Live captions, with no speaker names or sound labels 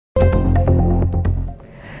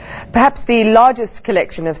Perhaps the largest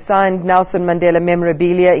collection of signed Nelson Mandela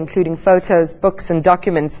memorabilia, including photos, books and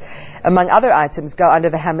documents, among other items, go under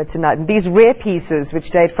the hammer tonight. And these rare pieces,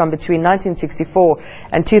 which date from between 1964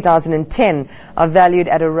 and 2010, are valued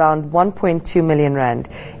at around 1.2 million rand.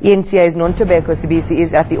 ENCA's Nontobeko Sibisi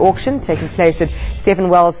is at the auction taking place at Stephan,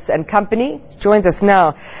 Welz and Company. Joins us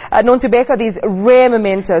now. Nontobeko, these rare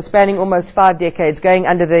mementos spanning almost 5 decades going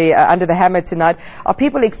under the hammer tonight. Are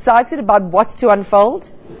people excited about what's to unfold?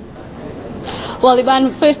 Well, Iman,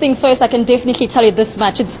 first thing first, I can definitely tell you this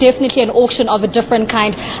much. It's definitely an auction of a different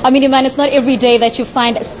kind. I mean, Iman, it's not every day that you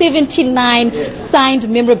find 79 signed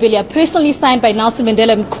memorabilia, personally signed by Nelson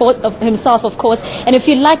Mandela himself, of course. And if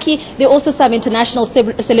you're lucky, there are also some international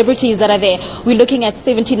celebrities that are there. We're looking at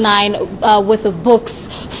 79 with the books,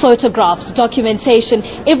 photographs, documentation,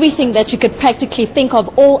 everything that you could practically think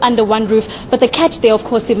of, all under one roof. But the catch there, of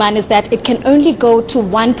course, Iman, is that it can only go to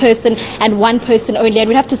one person and one person only. And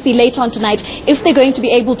we have to see later on tonight if they're going to be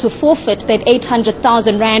able to forfeit that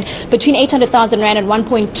 800,000 rand, between 800,000 rand and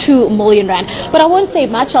 1.2 million rand. But I won't say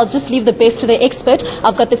much. I'll just leave the best to the expert.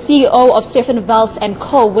 I've got the CEO of Stephan, Welz and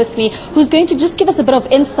Co. with me, who's going to just give us a bit of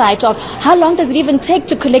insight of how long does it even take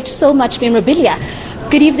to collect so much memorabilia.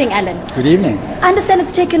 Good evening, Alan. Good evening. I understand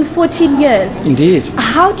it's taken 14 years. Indeed.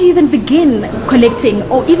 How do you even begin collecting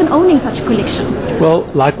or even owning such a collection? Well,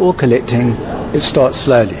 like all collecting, it starts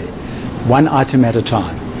slowly, one item at a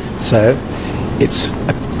time. So it's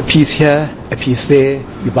a piece here, a piece there,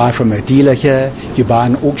 you buy from a dealer here, you buy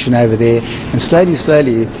an auction over there, and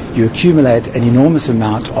slowly you accumulate an enormous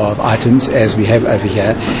amount of items as we have over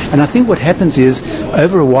here. And I think what happens is,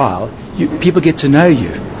 over a while, people get to know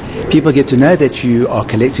you. People get to know that you are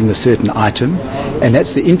collecting a certain item, and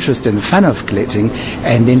that's the interest and the fun of collecting,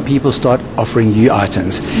 and then people start offering you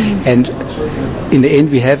items. And in the end,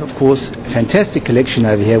 we have, of course, a fantastic collection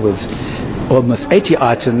over here with almost 80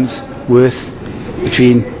 items worth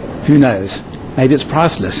between, who knows, maybe it's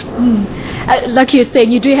priceless. Like you're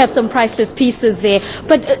saying, you do have some priceless pieces there.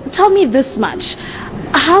 But tell me this much.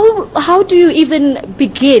 How do you even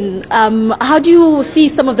begin? How do you see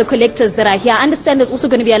some of the collectors that are here? I understand there's also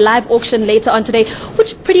going to be a live auction later on today,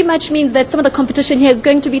 which pretty much means that some of the competition here is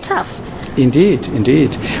going to be tough. Indeed,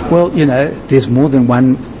 indeed. Well, you know, there's more than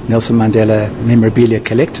one Nelson Mandela memorabilia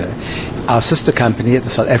collector. Our sister company at the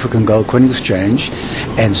South African Gold Coin Exchange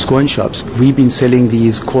and Scoin Shops, we've been selling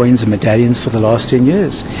these coins and medallions for the last 10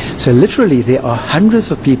 years. So literally there are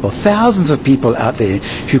hundreds of people, thousands of people out there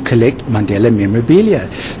who collect Mandela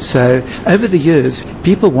memorabilia. So over the years,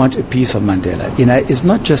 people want a piece of Mandela. You know, it's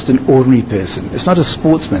not just an ordinary person. It's not a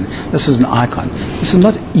sportsman. This is an icon. This is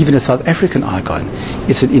not even a South African icon.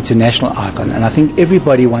 It's an international icon. And I think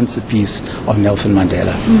everybody wants a piece of Nelson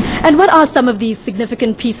Mandela. And what are some of these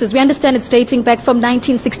significant pieces? We understand it's dating back from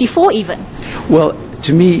 1964 even. Well,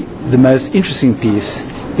 to me, the most interesting piece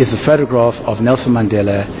is a photograph of Nelson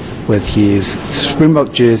Mandela with his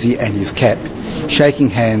Springbok jersey and his cap, shaking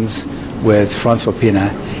hands with Francois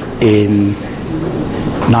Pienaar in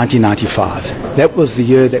 1995. That was the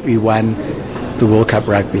year that we won the World Cup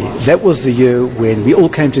Rugby. That was the year when we all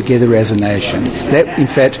came together as a nation. That, in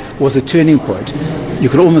fact, was a turning point. You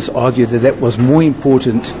could almost argue that that was more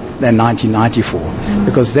important than 1994,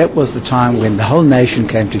 because that was the time when the whole nation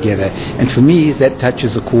came together. And for me, that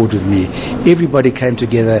touches a chord with me. Everybody came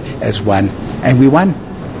together as one, and we won.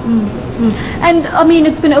 And I mean,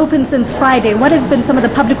 it's been open since Friday. What has been some of the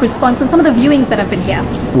public response and some of the viewings that have been here?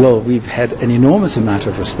 Well, we've had an enormous amount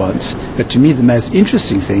of response, but to me the most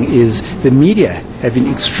interesting thing is the media have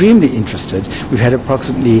been extremely interested. We've had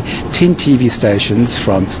approximately 10 TV stations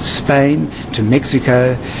from Spain to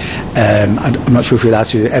Mexico. I'm not sure if you're allowed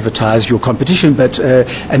to advertise your competition, but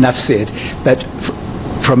enough said. But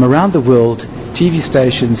from around the world, TV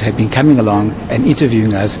stations have been coming along and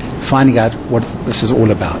interviewing us, finding out what this is all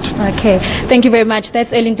about. Okay, thank you very much.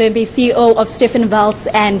 That's Erling Dembe, CEO of Stephan, Welz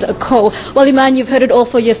and Co. Well, Iman, you've heard it all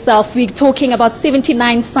for yourself. We're talking about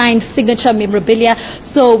 79 signed signature memorabilia.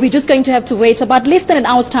 So we're just going to have to wait about less than an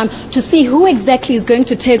hour's time to see who exactly is going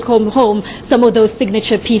to take home some of those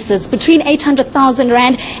signature pieces. Between 800,000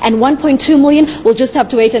 rand and 1.2 million, we'll just have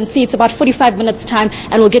to wait and see. It's about 45 minutes time,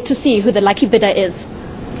 and we'll get to see who the lucky bidder is.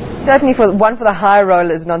 Certainly for the high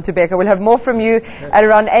rollers, Nontobeko. We'll have more from you at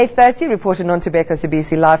around 8:30. Reporter Nontobeko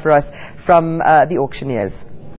Sibisi live for us from the auctioneers.